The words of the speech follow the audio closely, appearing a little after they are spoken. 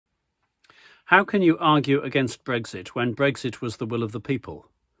How can you argue against Brexit when Brexit was the will of the people?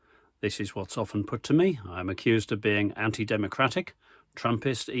 This is what's often put to me. I'm accused of being anti-democratic,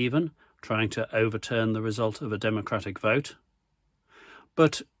 Trumpist even, trying to overturn the result of a democratic vote.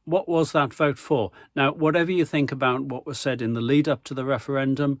 But what was that vote for? Now, whatever you think about what was said in the lead up to the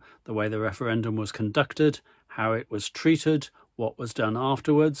referendum, the way the referendum was conducted, how it was treated, what was done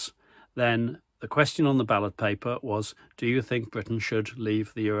afterwards, then the question on the ballot paper was, do you think Britain should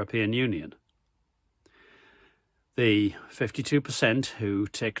leave the European Union? The 52% who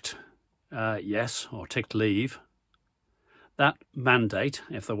ticked yes or ticked leave, that mandate,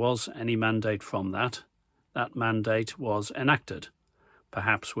 if there was any mandate from that, that mandate was enacted,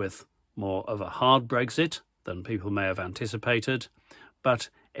 perhaps with more of a hard Brexit than people may have anticipated, but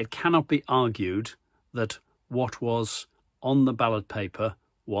it cannot be argued that what was on the ballot paper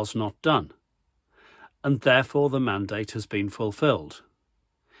was not done, and therefore the mandate has been fulfilled.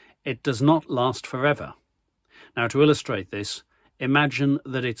 It does not last forever. Now, to illustrate this, imagine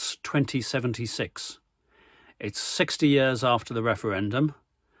that it's 2076. It's 60 years after the referendum.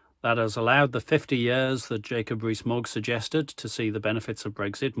 That has allowed the 50 years that Jacob Rees-Mogg suggested to see the benefits of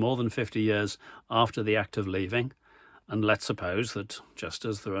Brexit, more than 50 years after the act of leaving. And let's suppose that, just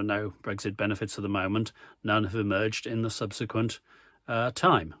as there are no Brexit benefits at the moment, none have emerged in the subsequent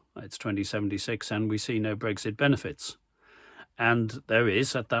time. It's 2076 and we see no Brexit benefits. And there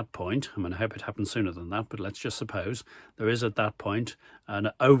is at that point, I mean, I hope it happens sooner than that, but let's just suppose there is at that point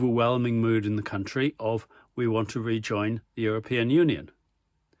an overwhelming mood in the country of we want to rejoin the European Union.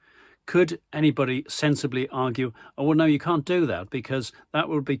 Could anybody sensibly argue, oh, well, no, you can't do that because that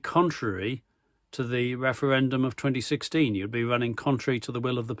would be contrary to the referendum of 2016. You'd be running contrary to the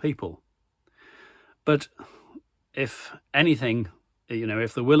will of the people. But if anything,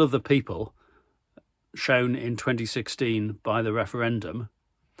 if the will of the people shown in 2016 by the referendum,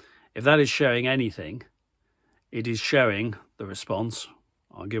 if that is showing anything, it is showing the response,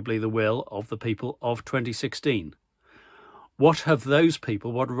 arguably the will of the people of 2016. What have those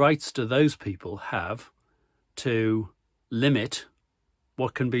people, what rights do those people have to limit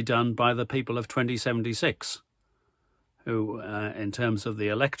what can be done by the people of 2076, who, in terms of the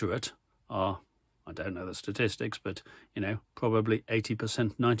electorate, are, I don't know the statistics, but, probably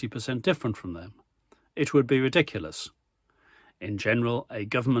 80%, 90% different from them? It would be ridiculous. In general, a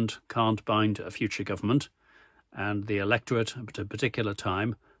government can't bind a future government, and the electorate at a particular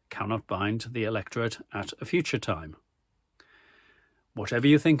time cannot bind the electorate at a future time. Whatever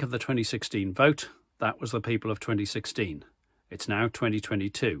you think of the 2016 vote, that was the people of 2016. It's now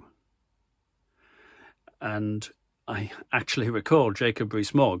 2022. And I actually recall Jacob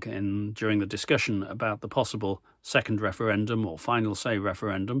Rees-Mogg during the discussion about the possible second referendum or final say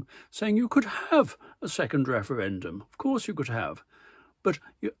referendum, saying you could have a second referendum. Of course you could have, but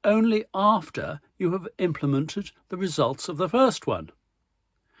only after you have implemented the results of the first one.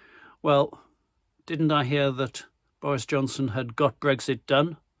 Well, didn't I hear that Boris Johnson had got Brexit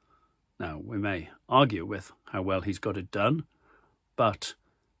done? Now, we may argue with how well he's got it done, but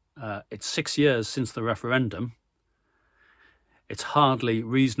it's 6 years since the referendum. It's hardly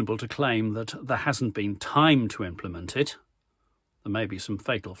reasonable to claim that there hasn't been time to implement it. There may be some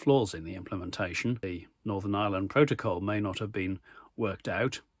fatal flaws in the implementation. The Northern Ireland Protocol may not have been worked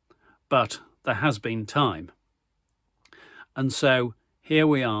out, but there has been time. And so here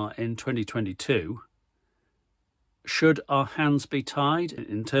we are in 2022. Should our hands be tied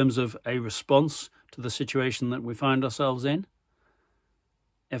in terms of a response to the situation that we find ourselves in?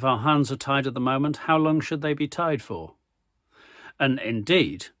 If our hands are tied at the moment, how long should they be tied for? And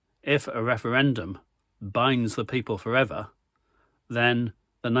indeed, if a referendum binds the people forever, then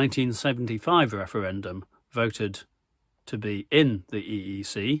the 1975 referendum voted to be in the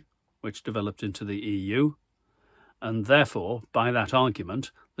EEC, which developed into the EU, and therefore, by that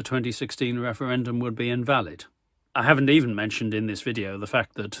argument, the 2016 referendum would be invalid. I haven't even mentioned in this video the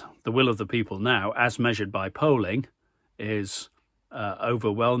fact that the will of the people now, as measured by polling, is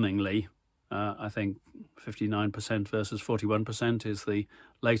overwhelmingly, I think 59% versus 41% is the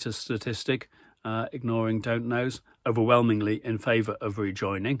latest statistic, ignoring don't knows, overwhelmingly in favour of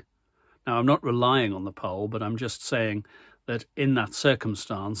rejoining. Now, I'm not relying on the poll, but I'm just saying that in that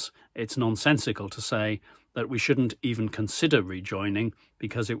circumstance, it's nonsensical to say that we shouldn't even consider rejoining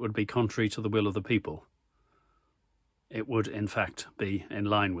because it would be contrary to the will of the people. It would, in fact, be in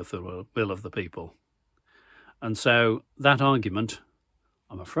line with the will of the people. And so that argument,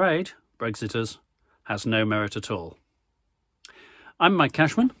 I'm afraid, Brexiters, has no merit at all. I'm Mike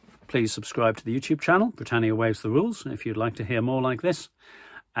Cashman. Please subscribe to the YouTube channel, Britannia Waves the Rules, if you'd like to hear more like this.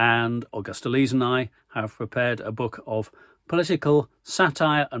 And Augusta Lees and I have prepared a book of political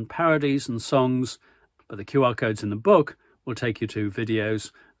satire and parodies and songs, but the QR codes in the book will take you to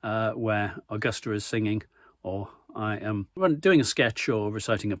videos where Augusta is singing, or I am doing a sketch or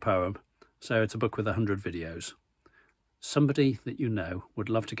reciting a poem. So it's a book with 100 videos. Somebody that you know would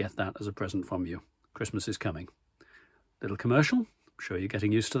love to get that as a present from you. Christmas is coming. Little commercial. I'm sure you're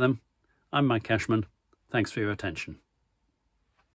getting used to them. I'm Mike Cashman. Thanks for your attention.